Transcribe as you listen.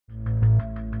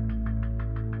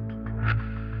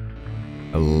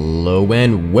Hello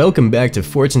and welcome back to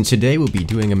Forts, and today we'll be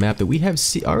doing a map that we have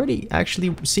already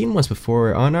actually seen once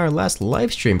before on our last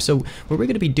live stream. So what we're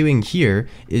going to be doing here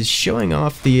is showing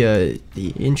off the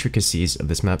intricacies of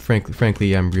this map.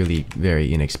 Frankly, I'm really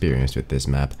very inexperienced with this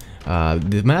map.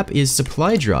 The map is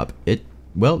supply drop.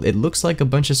 Well, it looks like a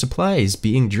bunch of supplies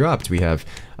being dropped. We have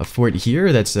a fort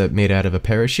here that's made out of a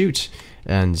parachute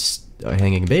and a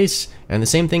hanging base, and the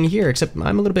same thing here, except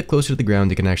I'm a little bit closer to the ground.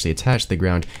 You can actually attach to the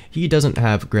ground. He doesn't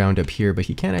have ground up here, but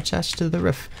he can attach to the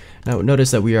roof. Now,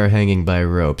 notice that we are hanging by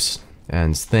ropes,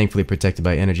 and thankfully protected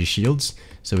by energy shields,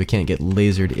 so we can't get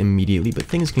lasered immediately, but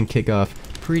things can kick off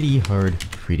pretty hard,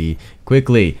 pretty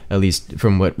quickly, at least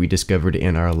from what we discovered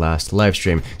in our last live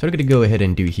stream. So what I'm going to go ahead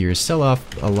and do here is sell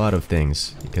off a lot of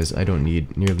things, because I don't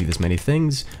need nearly this many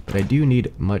things, but I do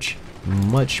need much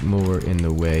more in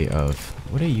the way of...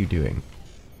 What are you doing?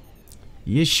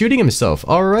 He is shooting himself.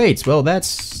 Alright, well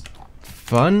that's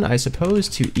fun, I suppose,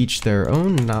 to each their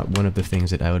own. Not one of the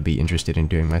things that I would be interested in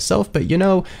doing myself, but you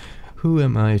know, who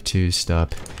am I to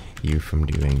stop you from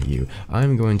doing you?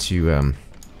 I'm going to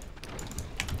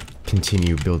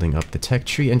continue building up the tech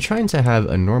tree and trying to have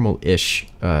a normal-ish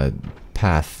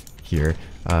path here.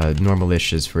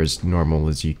 Normal-ish is for as normal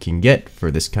as you can get for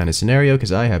this kind of scenario,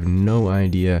 because I have no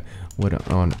idea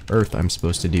what on earth I'm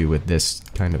supposed to do with this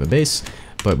kind of a base.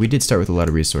 But we did start with a lot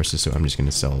of resources, so I'm just going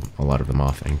to sell a lot of them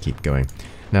off and keep going.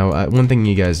 Now, one thing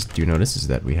you guys do notice is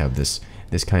that we have this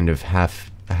kind of half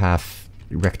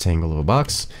rectangle of a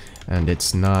box, and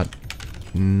it's not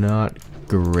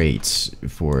great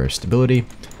for stability.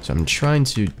 So I'm trying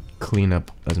to clean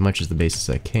up as much as the base as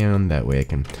I can. That way I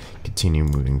can continue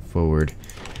moving forward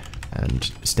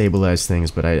and stabilize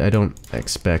things. But I don't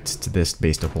expect this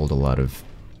base to hold a lot of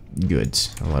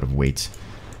goods, a lot of weight.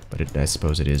 But I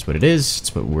suppose it is what it is.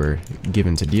 It's what we're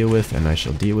given to deal with, and I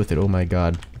shall deal with it. Oh my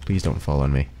god, please don't fall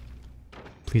on me.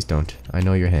 Please don't. I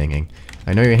know you're hanging.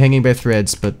 I know you're hanging by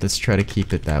threads, but let's try to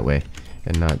keep it that way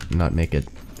and not make it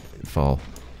fall.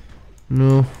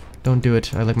 No, don't do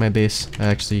it. I like my base.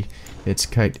 Actually,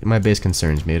 my base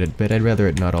concerns me, but I'd rather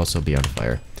it not also be on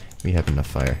fire. We have enough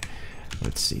fire.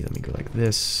 Let's see, let me go like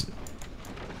this.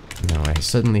 Now I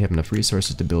suddenly have enough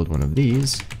resources to build one of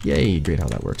these. Yay, great how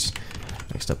that works.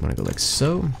 Next up, I'm going to go like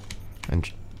so.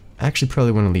 And I actually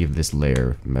probably want to leave this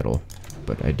layer of metal,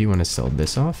 but I do want to sell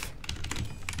this off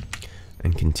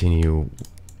and continue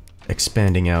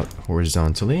expanding out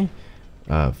horizontally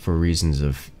for reasons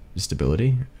of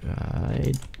stability.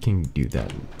 I can do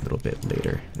that a little bit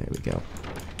later. There we go.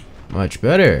 Much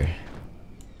better.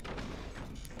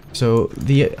 So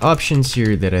the options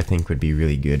here that I think would be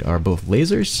really good are both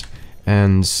lasers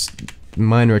and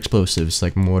minor explosives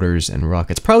like mortars and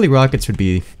rockets. Probably rockets would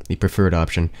be the preferred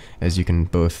option, as you can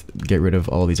both get rid of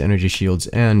all these energy shields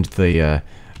and the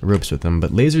ropes with them.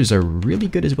 But lasers are really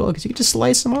good as well, because you can just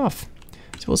slice them off.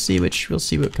 So we'll see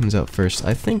what comes out first.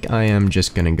 I think I am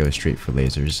just gonna go straight for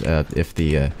lasers if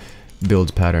the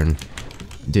build pattern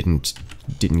didn't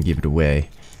give it away.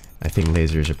 I think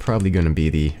lasers are probably going to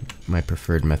be my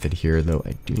preferred method here, though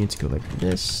I do need to go like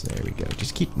this. There we go.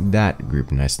 Just keep that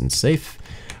group nice and safe.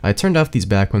 I turned off these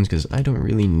back ones because I don't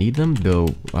really need them,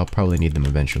 though I'll probably need them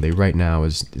eventually. Right now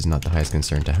is not the highest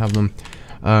concern to have them.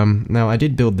 Now, I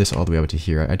did build this all the way out to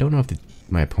here. I don't know if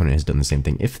my opponent has done the same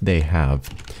thing. If they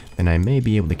have, then I may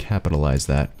be able to capitalize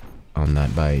on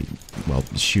that by, well,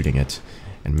 shooting it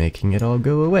and making it all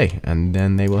go away. And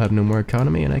then they will have no more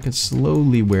economy, and I can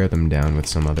slowly wear them down with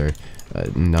some other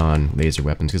non-laser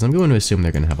weapons, because I'm going to assume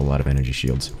they're going to have a lot of energy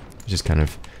shields, which is kind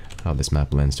of how this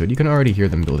map lends to it. You can already hear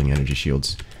them building energy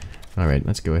shields. Alright,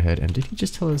 let's go ahead. And did he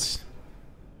just tell us...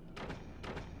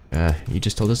 he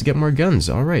just told us to get more guns.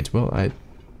 Alright, well,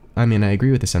 I mean, I agree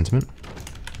with the sentiment.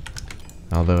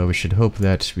 Although I should hope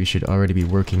that we should already be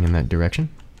working in that direction.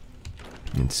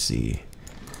 Let's see.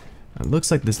 It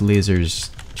looks like this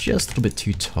laser's just a little bit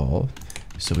too tall,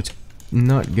 so it's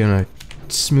not gonna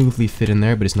smoothly fit in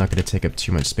there, but it's not gonna take up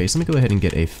too much space. Let me go ahead and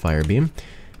get a fire beam.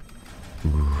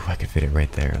 Ooh, I could fit it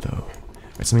right there, though.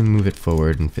 Alright, so let me move it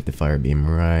forward and fit the fire beam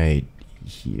right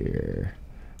here.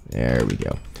 There we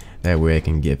go. That way I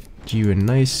can give you a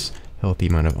nice, healthy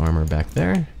amount of armor back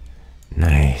there.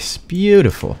 Nice.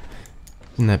 Beautiful.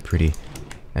 Isn't that pretty?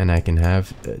 And I can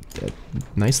have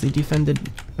nicely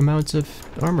defended amounts of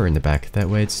armor in the back. That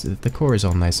way the core is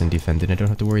all nice and defended. I don't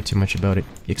have to worry too much about it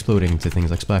exploding to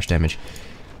things like splash damage.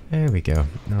 There we go.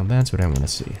 Now that's what I want to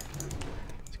see.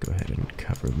 Go ahead and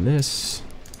cover this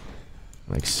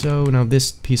like so. Now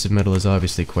this piece of metal is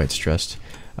obviously quite stressed.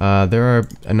 There are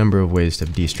a number of ways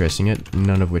of de-stressing it,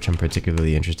 none of which I'm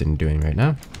particularly interested in doing right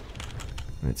now.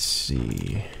 Let's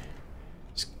see.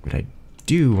 But I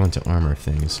do want to armor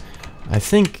things. I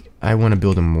think I want to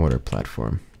build a mortar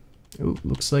platform. Ooh,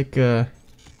 looks like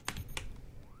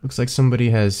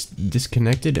somebody has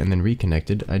disconnected and then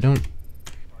reconnected. I don't...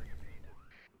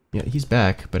 Yeah, he's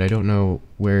back, but I don't know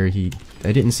where he...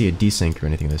 I didn't see a desync or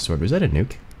anything of the sort. Was that a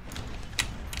nuke?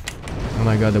 Oh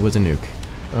my god, that was a nuke.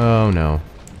 Oh no.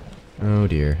 Oh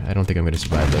dear. I don't think I'm going to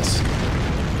survive this.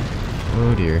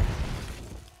 Oh dear.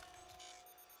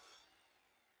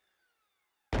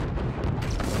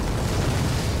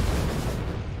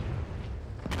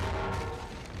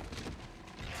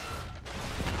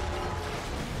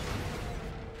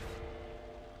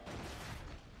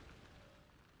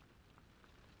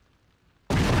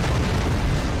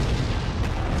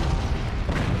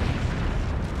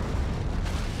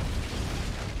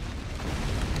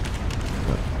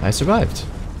 I survived.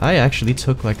 I actually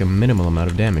took like a minimal amount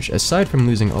of damage. Aside from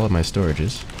losing all of my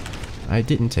storages, I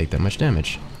didn't take that much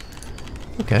damage.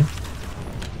 Okay.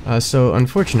 So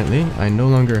unfortunately, I no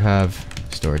longer have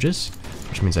storages,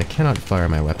 which means I cannot fire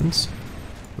my weapons,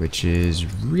 which is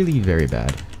really very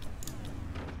bad.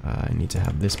 I need to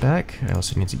have this back. I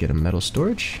also need to get a metal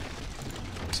storage,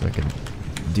 so I can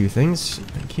do things.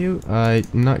 Thank you. I'm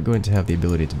not going to have the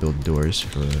ability to build doors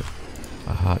for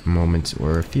a hot moment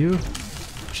or a few,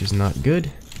 which is not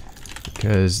good,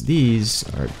 because these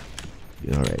are...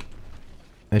 Alright.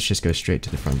 Let's just go straight to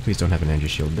the front. Please don't have an energy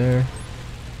shield there.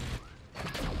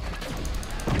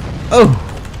 Oh!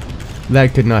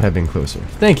 That could not have been closer.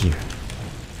 Thank you.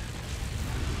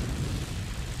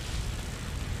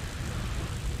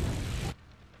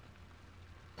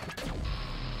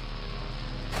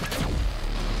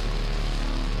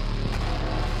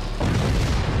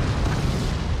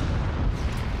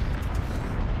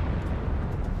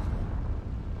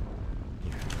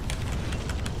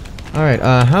 Alright,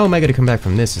 how am I going to come back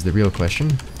from this is the real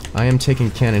question. I am taking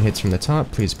cannon hits from the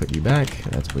top. Please put you back.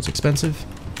 That's what's expensive.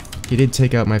 He did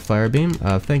take out my fire beam.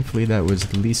 Thankfully, that was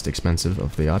the least expensive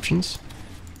of the options.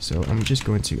 So I'm just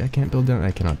going to... I can't build down...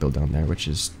 I cannot build down there, which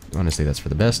is... Honestly, that's for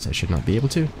the best. I should not be able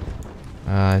to.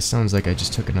 Sounds like I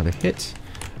just took another hit.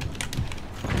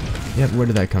 Yep, where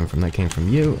did that come from? That came from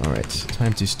you. Alright,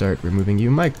 time to start removing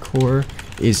you. My core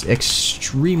is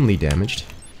extremely damaged.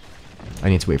 I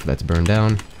need to wait for that to burn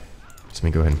down. So let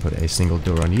me go ahead and put a single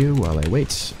door on you while I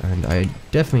wait. And I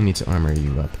definitely need to armor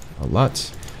you up a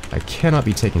lot. I cannot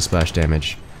be taking splash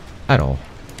damage at all.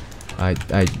 I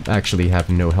actually have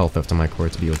no health left on my core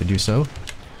to be able to do so.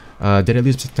 Did I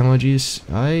lose technologies?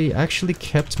 I actually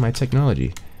kept my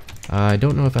technology. I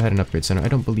don't know if I had an upgrade center. I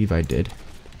don't believe I did.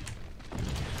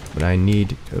 But I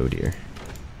need... Oh dear.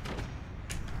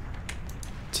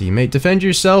 Teammate, defend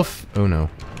yourself! Oh no.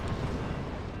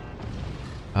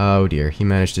 Oh dear, he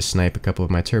managed to snipe a couple of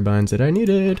my turbines that I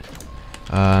needed.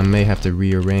 May have to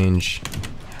rearrange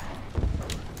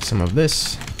some of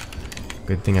this.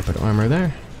 Good thing I put armor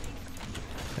there.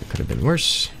 That could have been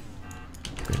worse.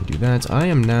 Go ahead and do that. I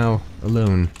am now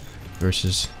alone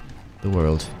versus the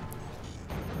world.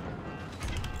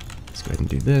 Let's go ahead and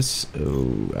do this.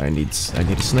 Oh, I need a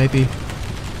snipey.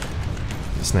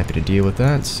 A snipey to deal with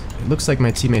that. It looks like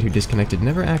my teammate who disconnected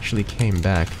never actually came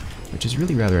back, which is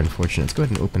really rather unfortunate. Let's go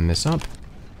ahead and open this up.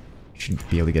 Should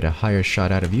be able to get a higher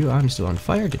shot out of you. I'm still on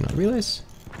fire, did not realize.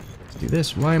 Let's do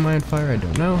this. Why am I on fire? I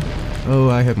don't know. Oh,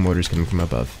 I have mortars coming from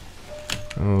above.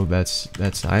 Oh, that's...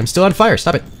 I'm still on fire!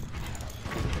 Stop it!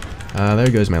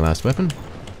 There goes my last weapon.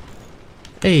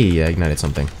 Hey, I ignited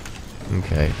something.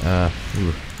 Okay,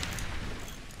 ooh.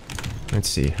 Let's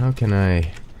see, how can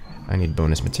I need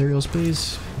bonus materials,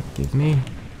 please. Give me...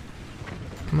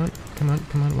 Come on, come on,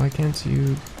 come on, why can't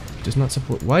you... Does not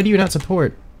support... Why do you not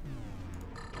support?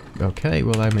 Okay,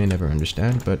 well I may never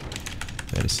understand, but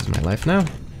this is my life now.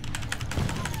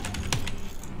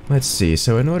 Let's see,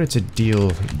 so in order to deal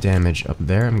damage up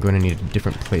there, I'm going to need a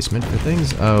different placement for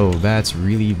things. Oh, that's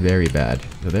really very bad.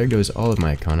 So there goes all of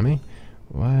my economy.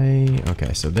 Why?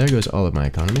 Okay, so there goes all of my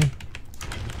economy.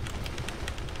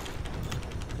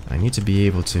 I need to be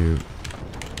able to...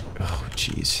 Oh,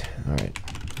 jeez. Alright.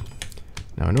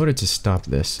 Now, in order to stop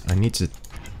this, I need to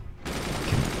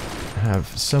have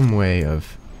some way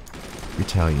of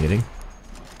retaliating,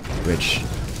 which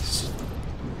is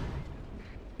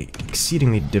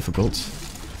exceedingly difficult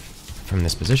from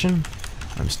this position.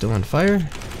 I'm still on fire,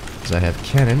 because I have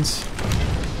cannons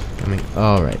coming.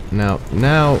 Alright, now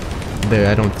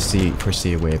there, I don't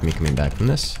foresee a way of me coming back from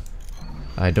this.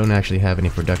 I don't actually have any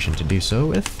production to do so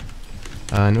with.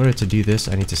 In order to do this,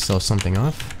 I need to sell something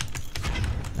off.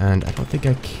 And I don't think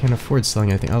I can afford selling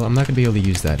anything. I'm not going to be able to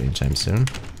use that anytime soon.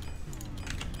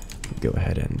 Go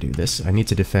ahead and do this. I need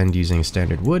to defend using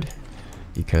standard wood,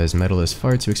 because metal is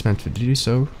far too expensive to do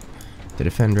so. To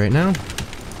defend right now.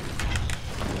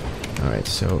 Alright,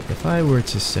 so if I were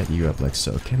to set you up like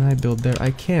so, can I build there?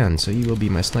 I can, so you will be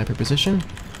my sniper position.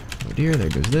 Oh dear, there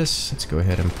goes this. Let's go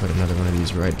ahead and put another one of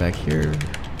these right back here.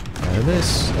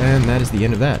 This, and that is the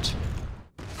end of that.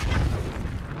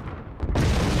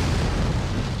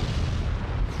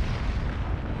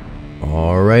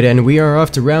 Alright, and we are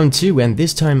off to round 2, and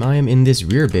this time I am in this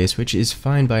rear base, which is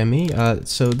fine by me.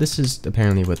 So this is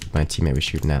apparently what my teammate was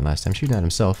shooting at last time, shooting at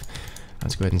himself.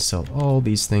 Let's go ahead and sell all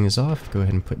these things off. Go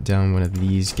ahead and put down one of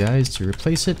these guys to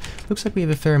replace it. Looks like we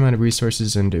have a fair amount of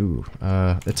resources, and ooh,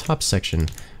 the top section,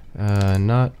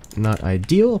 not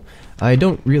ideal. I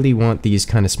don't really want these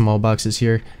kind of small boxes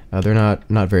here. They're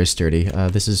not very sturdy.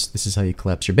 This is how you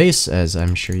collapse your base, as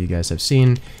I'm sure you guys have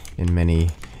seen in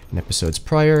many episodes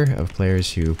prior of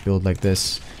players who build like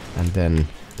this, and then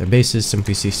their bases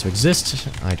simply cease to exist.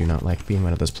 I do not like being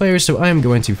one of those players, so I am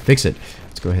going to fix it.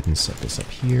 Let's go ahead and set this up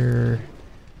here.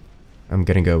 I'm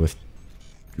gonna go with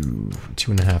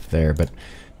 2.5 there, but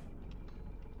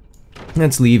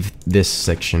let's leave this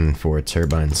section for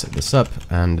turbines. Set this up,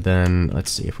 and then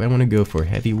let's see if I want to go for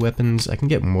heavy weapons. I can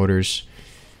get mortars.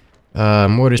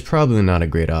 Mortars probably not a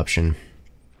great option.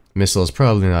 Missiles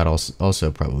probably not,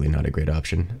 also probably not a great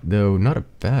option, though not a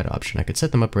bad option. I could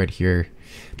set them up right here,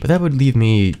 but that would leave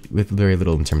me with very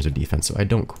little in terms of defense, so I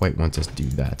don't quite want to do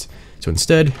that. So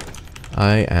instead,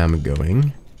 I am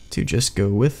going to just go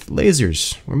with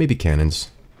lasers, or maybe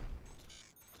cannons.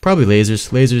 Probably lasers.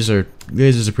 Lasers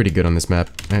are pretty good on this map.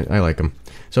 I like them.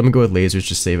 So I'm gonna go with lasers,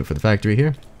 just save it for the factory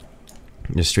here.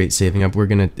 Just straight saving up. We're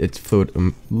gonna float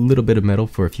a little bit of metal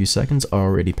for a few seconds,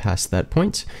 already past that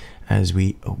point, as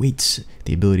we await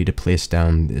the ability to place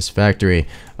down this factory.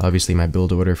 Obviously my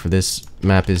build order for this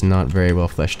map is not very well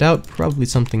fleshed out, probably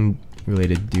something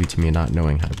related due to me not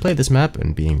knowing how to play this map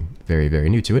and being very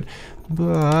new to it,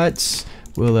 but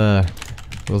we'll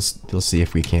see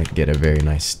if we can't get a very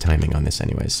nice timing on this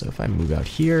anyways. So if I move out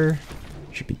here,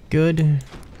 should be good.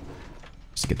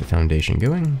 Just get the foundation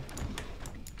going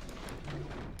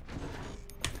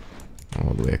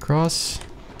all the way across.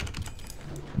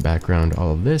 Background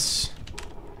all of this.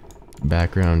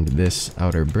 Background this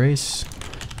outer brace,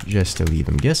 just to leave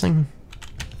him guessing.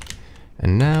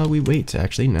 And now we wait.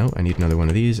 Actually, no, I need another one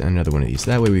of these and another one of these.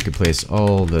 That way we could place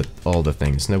all the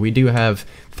things. Now we do have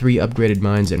 3 upgraded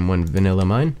mines and 1 vanilla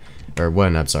mine. Or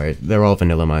 1, I'm sorry, they're all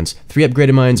vanilla mines. 3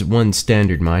 upgraded mines, 1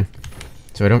 standard mine.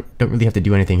 So I don't really have to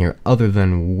do anything here other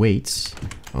than wait.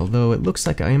 Although it looks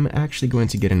like I am actually going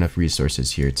to get enough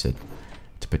resources here to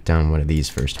put down one of these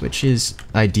first, which is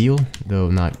ideal, though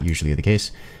not usually the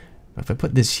case. If I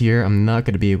put this here, I'm not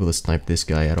going to be able to snipe this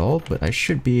guy at all, but I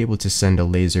should be able to send a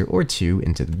laser or 2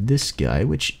 into this guy,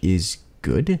 which is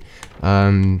good.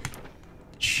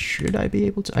 Should I be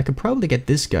able to? I could probably get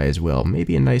this guy as well.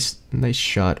 Maybe a nice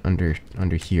shot under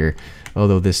here,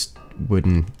 although this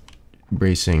wooden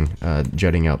bracing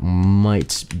jutting out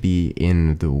might be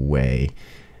in the way.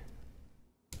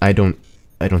 I don't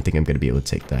think I'm going to be able to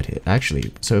take that hit.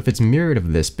 Actually, so if it's mirrored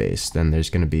of this base, then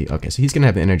there's going to be... Okay, so he's going to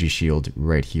have an energy shield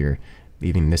right here,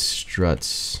 leaving this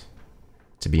struts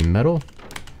to be metal.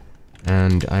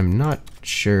 And I'm not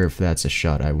sure if that's a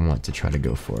shot I want to try to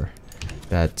go for.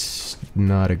 That's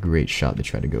not a great shot to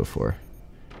try to go for.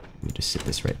 Let me just sit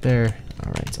this right there.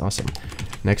 Alright, awesome.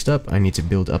 Next up, I need to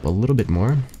build up a little bit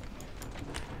more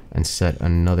and set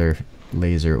another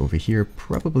laser over here.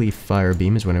 Probably fire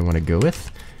beam is what I want to go with.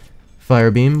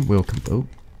 Fire beam will come.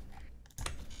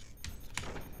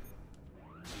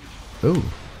 Oh,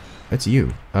 that's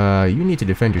you. You need to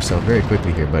defend yourself very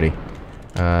quickly here, buddy.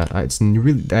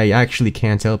 I actually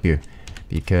can't help you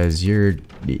because you're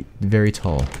very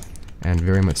tall and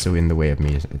very much so in the way of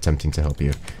me attempting to help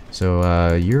you.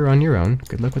 So you're on your own.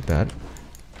 Good luck with that.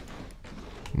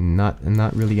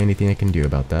 Not really anything I can do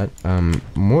about that.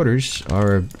 Mortars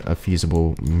are a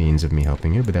feasible means of me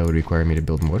helping you, but that would require me to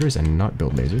build mortars and not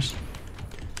build lasers.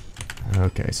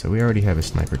 Okay, so we already have a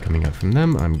sniper coming out from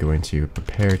them. I'm going to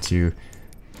prepare to...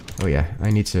 Oh yeah, I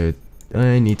need to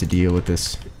deal with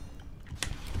this.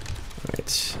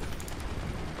 Alright.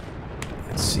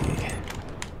 Let's see.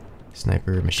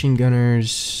 Sniper, machine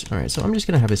gunners. Alright, so I'm just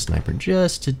gonna have a sniper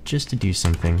just to do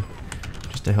something.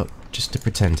 Just to help, just to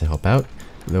pretend to help out.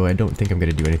 Though I don't think I'm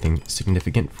gonna do anything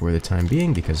significant for the time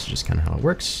being, because it's just kinda how it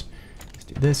works. Let's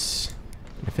do this.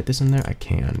 Can I fit this in there? I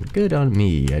can. Good on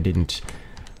me. I didn't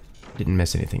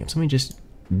mess anything up. So let me just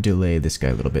delay this guy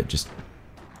a little bit, just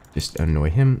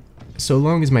annoy him. So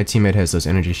long as my teammate has those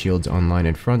energy shields online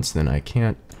in front, then I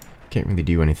can't really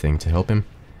do anything to help him,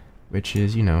 which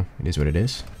is, you know, it is what it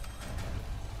is.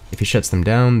 If he shuts them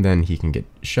down, then he can get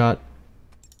shot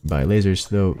by lasers,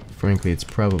 though frankly it's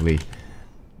probably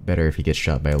better if he gets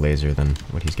shot by a laser than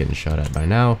what he's getting shot at by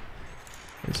now.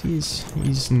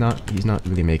 He's not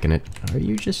really making it. Are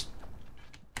you just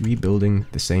rebuilding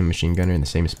the same machine gunner in the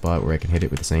same spot where I can hit it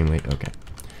with the same laser? Okay.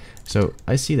 So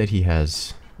I see that he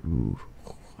has. Ooh,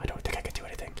 I don't think I can do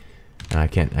anything. I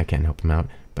can't help him out,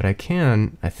 but I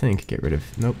can. I think get rid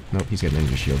of. Nope. He's got an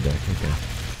energy shield there. Okay,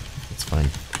 it's fine.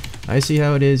 I see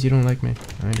how it is. You don't like me.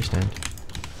 I understand.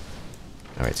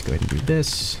 All right, let's go ahead and do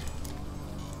this.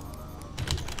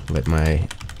 Let my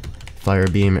fire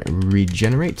beam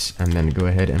regenerate, and then go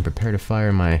ahead and prepare to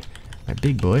fire my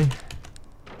big boy.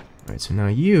 Alright, so now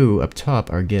you up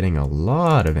top are getting a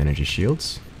lot of energy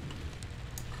shields.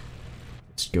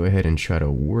 Let's go ahead and try to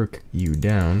work you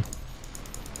down.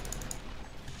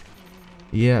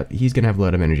 Yeah, he's gonna have a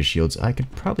lot of energy shields. I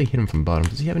could probably hit him from bottom.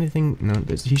 Does he have anything? No,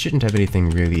 he shouldn't have anything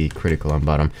really critical on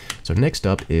bottom. So next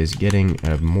up is getting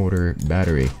a mortar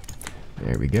battery.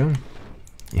 There we go.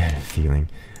 Yeah, feeling.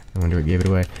 I wonder what gave it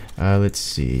away. Let's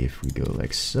see if we go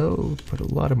like so. Put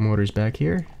a lot of mortars back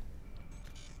here.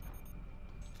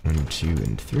 1, 2,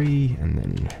 and 3, and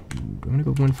then do I want to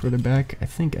go one further back? I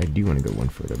think I do want to go one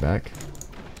further back.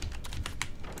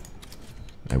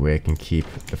 That way I can keep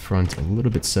the front a little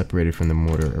bit separated from the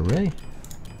mortar array.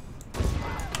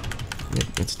 Yep,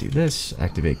 let's do this.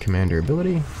 Activate commander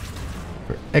ability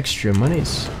for extra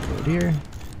monies. Right here.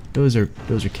 Those are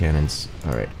cannons.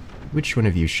 All right. Which one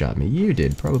of you shot me? You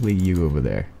did. Probably you over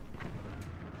there.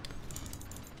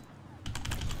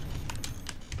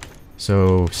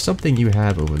 So, something you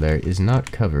have over there is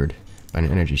not covered by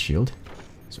an energy shield.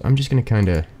 So I'm just going to kind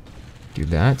of do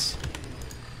that.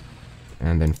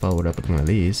 And then follow it up with one of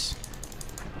these.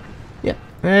 Yep,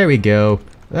 there we go.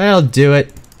 That'll do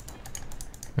it.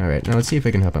 Alright, now let's see if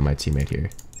I can help out my teammate here.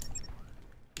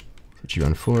 Put you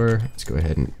on 4. Let's go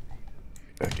ahead and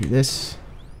do this.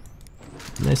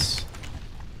 This.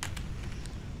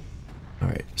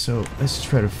 Alright, so let's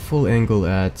try to full angle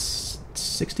at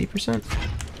 60%.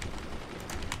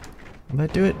 Will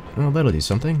that do it? Oh, that'll do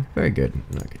something. Very good.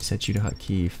 Okay, set you to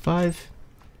hotkey 5.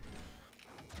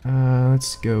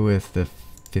 Let's go with the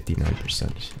 59%.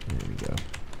 There we go.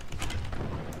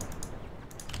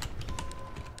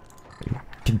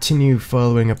 Continue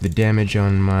following up the damage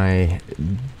on my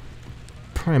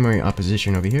primary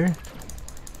opposition over here.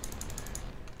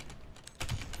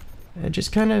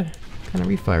 Just kind of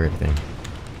refire everything.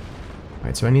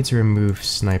 Alright, so I need to remove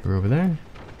sniper over there.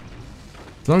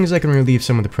 As long as I can relieve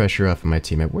some of the pressure off of my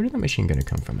teammate. Where did the machine gunner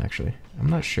come from, actually? I'm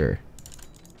not sure.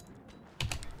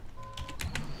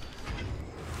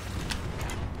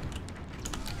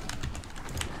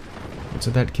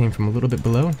 So that came from a little bit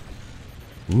below.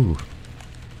 Ooh.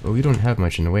 Well, we don't have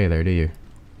much in the way there, do you?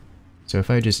 So if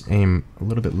I just aim a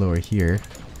little bit lower here,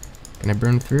 can I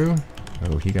burn through?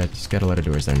 Oh, he's got a lot of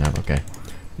doors there now. Okay.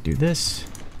 We do this.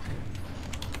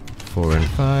 4 and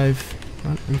 5.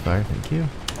 Oh, refire, thank you.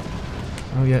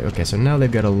 Oh yeah, okay, so now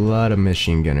they've got a lot of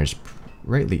machine gunners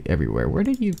rightly everywhere.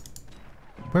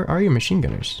 Where are your machine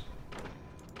gunners?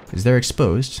 Because they're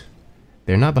exposed.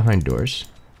 They're not behind doors.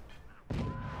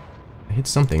 I hit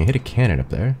something. I hit a cannon up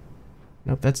there.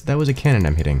 Nope, that was a cannon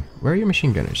I'm hitting. Where are your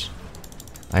machine gunners?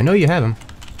 I know you have them.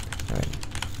 Alright.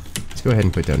 Let's go ahead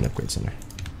and put down an upgrade center.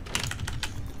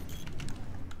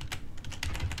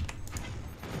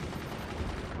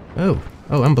 Oh,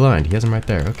 I'm blind. He has them right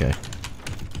there. Okay.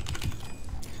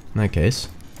 In that case,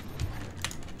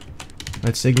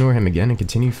 let's ignore him again and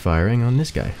continue firing on this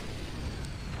guy.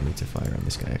 I need to fire on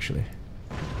this guy, actually.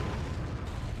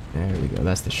 There we go.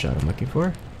 That's the shot I'm looking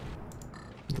for.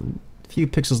 A few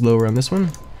pixels lower on this one.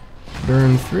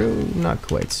 Burn through? Not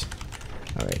quite.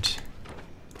 Alright.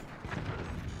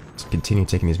 Let's continue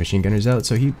taking these machine gunners out.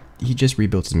 So he just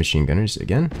rebuilt his machine gunners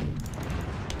again.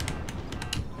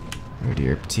 Oh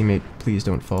dear. Teammate, please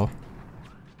don't fall.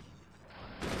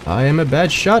 I am a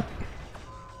bad shot.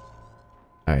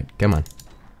 Alright, come on.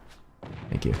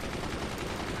 Thank you.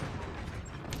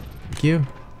 Thank you.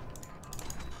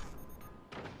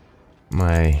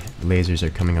 My lasers are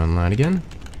coming online again.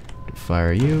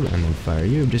 Fire you, and then fire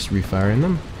you. Just refiring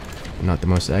them. Not the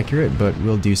most accurate, but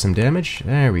will do some damage.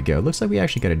 There we go. Looks like we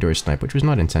actually got a door snipe, which was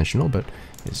not intentional, but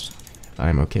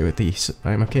I'm okay with these.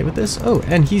 I'm okay with this. Oh,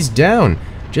 and he's down!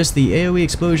 Just the AoE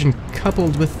explosion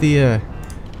coupled with the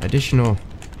additional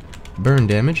burn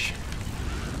damage.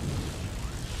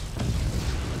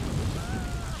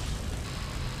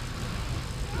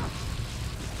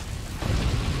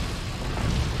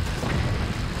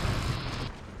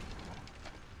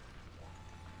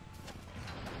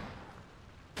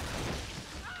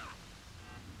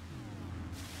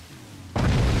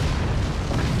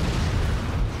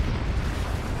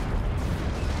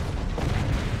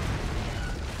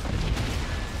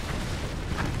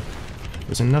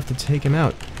 was enough to take him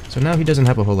out. So now he doesn't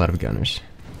have a whole lot of gunners.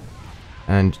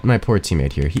 And my poor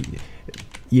teammate here,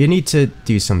 you need to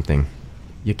do something.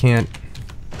 You can't...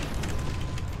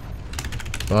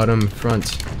 Bottom,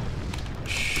 front,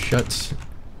 shut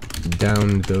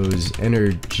down those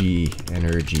energy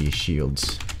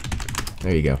shields.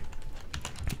 There you go.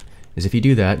 Because if you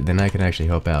do that, then I can actually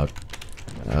help out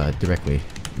directly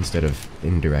instead of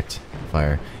indirect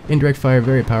fire. Indirect fire,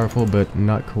 very powerful, but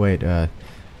not quite,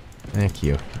 thank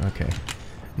you. Okay.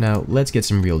 Now, let's get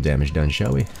some real damage done,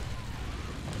 shall we?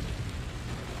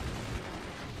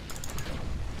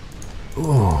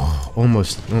 Oh,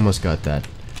 almost got that.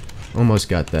 Almost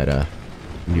got that,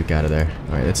 nuke out of there.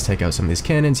 Alright, let's take out some of these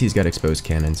cannons. He's got exposed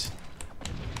cannons.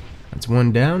 That's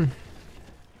one down.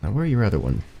 Now, where are your other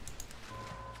one?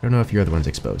 I don't know if your other one's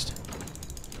exposed.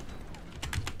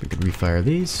 We could refire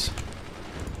these.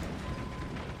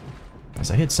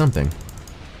 As I hit something.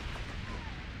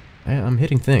 I'm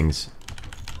hitting things.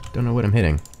 Don't know what I'm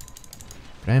hitting.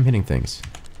 But I am hitting things.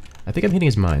 I think I'm hitting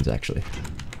his mines, actually.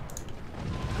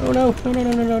 Oh no! No, no,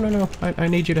 no, no, no, no, no. I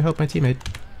need you to help my teammate.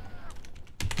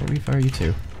 I'll refire you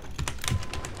too.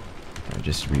 I'll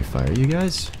just refire you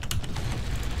guys.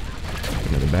 Put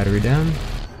another battery down.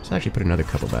 Let's actually put another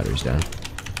couple batteries down.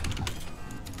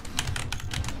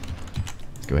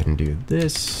 Let's go ahead and do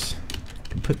this.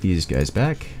 And put these guys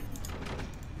back.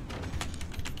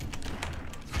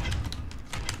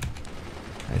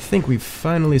 I think we've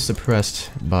finally suppressed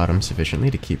bottom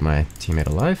sufficiently to keep my teammate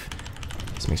alive.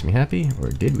 This makes me happy, or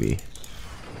did we?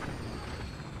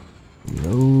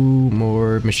 No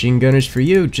more machine gunners for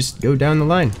you, just go down the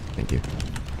line. Thank you.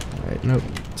 Alright, nope,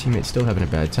 teammate's still having a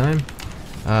bad time.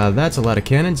 That's a lot of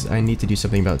cannons. I need to do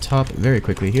something about top very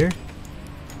quickly here.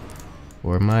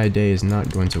 Or my day is not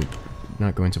going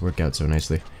to work out so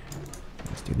nicely.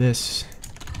 Let's do this.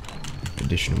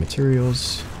 Additional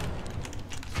materials.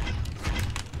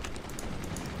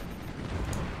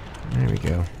 There we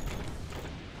go.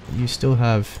 You still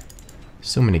have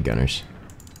so many gunners.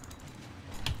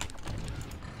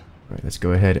 Alright, let's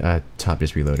go ahead. Top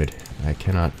is reloaded. I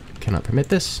cannot permit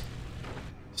this.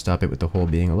 Stop it with the whole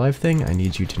being alive thing. I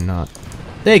need you to not...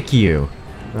 Thank you!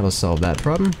 That'll solve that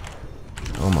problem.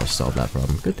 Almost solved that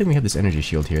problem. Good thing we have this energy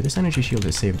shield here. This energy shield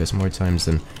has saved us more times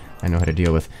than I know how to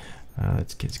deal with.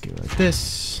 Let's go like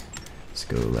this. Let's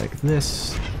go like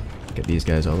this. Get these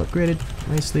guys all upgraded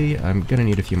nicely. I'm gonna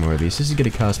need a few more of these. This is gonna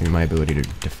cost me my ability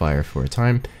to fire for a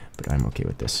time, but I'm okay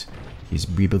with this. He's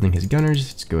rebuilding his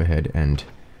gunners. Let's go ahead and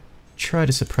try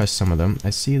to suppress some of them. I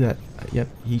see that. Yep,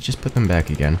 he just put them back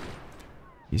again.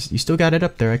 You still got it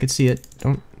up there. I could see it.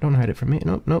 Don't hide it from me.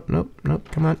 Nope, nope, nope,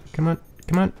 nope. Come on, come on,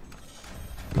 come on.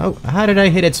 Oh, how did I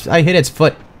hit its? I hit its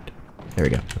foot. There we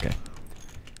go. Okay.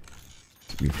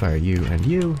 Let's refire you and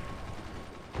you.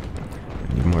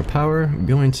 I need more power. I'm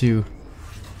going to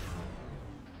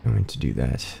do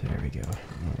that. There we go.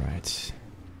 All right.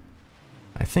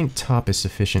 I think top is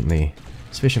sufficiently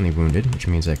wounded, which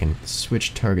means I can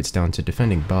switch targets down to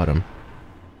defending bottom.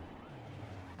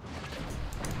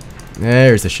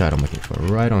 There's the shot I'm looking for,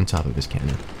 right on top of his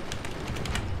cannon.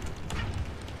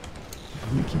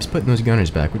 He keeps putting those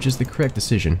gunners back, which is the correct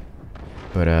decision.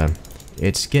 But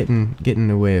it's getting in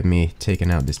the way of me taking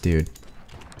out this dude.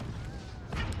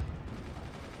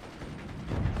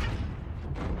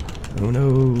 Oh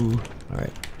no!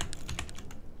 Alright.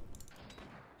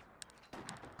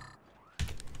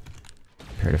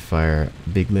 Prepare to fire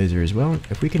big laser as well.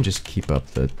 If we can just keep up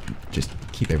just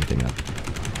keep everything up.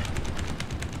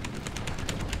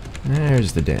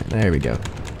 There's the dam. There we go.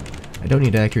 I don't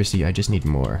need accuracy, I just need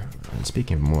more. And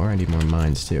speaking of more, I need more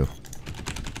mines too.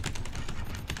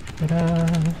 Ta-da!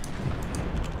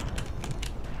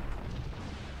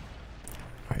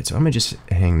 Alright, so I'm gonna just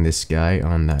hang this guy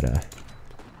on that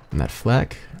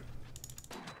flak.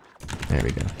 There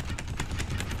we go.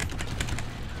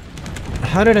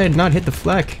 How did I not hit the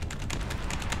flak?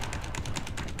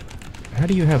 How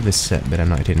do you have this set that I'm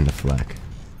not hitting the flak?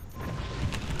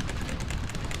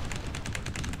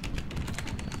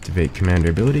 Activate commander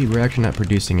ability. We're actually not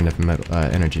producing enough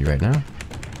energy right now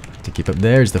to keep up.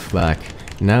 There's the flak.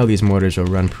 Now these mortars will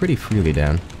run pretty freely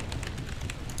down.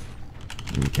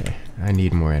 Okay, I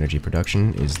need more energy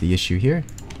production is the issue here.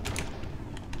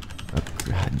 Oh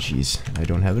god, jeez, I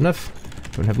don't have enough.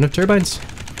 Don't have enough turbines.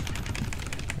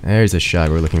 There's the shot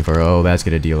we're looking for. Oh, that's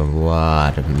gonna deal a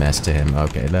lot of mess to him.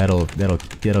 Okay, that'll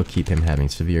keep him having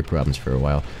severe problems for a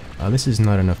while. This is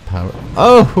not enough power.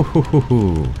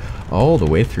 Oh, all the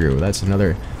way through. That's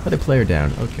another player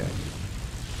down. Okay.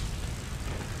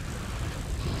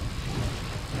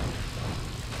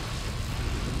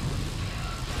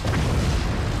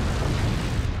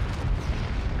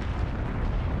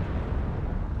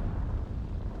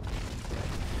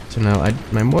 So now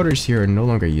my mortars here are no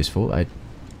longer useful. I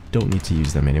don't need to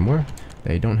use them anymore.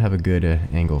 They don't have a good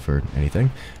angle for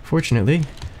anything. Fortunately,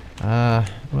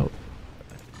 well,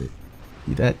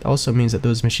 that also means that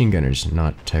those machine gunners are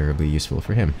not terribly useful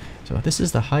for him. So this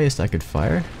is the highest I could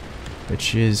fire,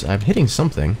 which is, I'm hitting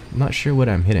something. I'm not sure what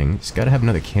I'm hitting. It's got to have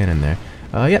another cannon there.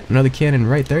 Yep, another cannon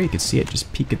right there. You can see it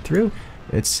just peek it through.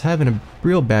 It's having a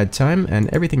real bad time, and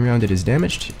everything around it is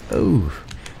damaged. Oh,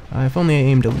 if only I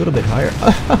aimed a little bit higher.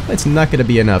 It's not going to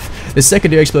be enough. The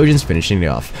secondary explosion's finishing it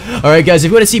off. Alright guys, if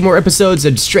you want to see more episodes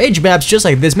of strange maps just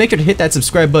like this, make sure to hit that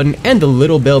subscribe button and the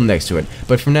little bell next to it.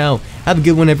 But for now, have a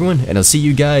good one everyone, and I'll see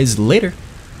you guys later.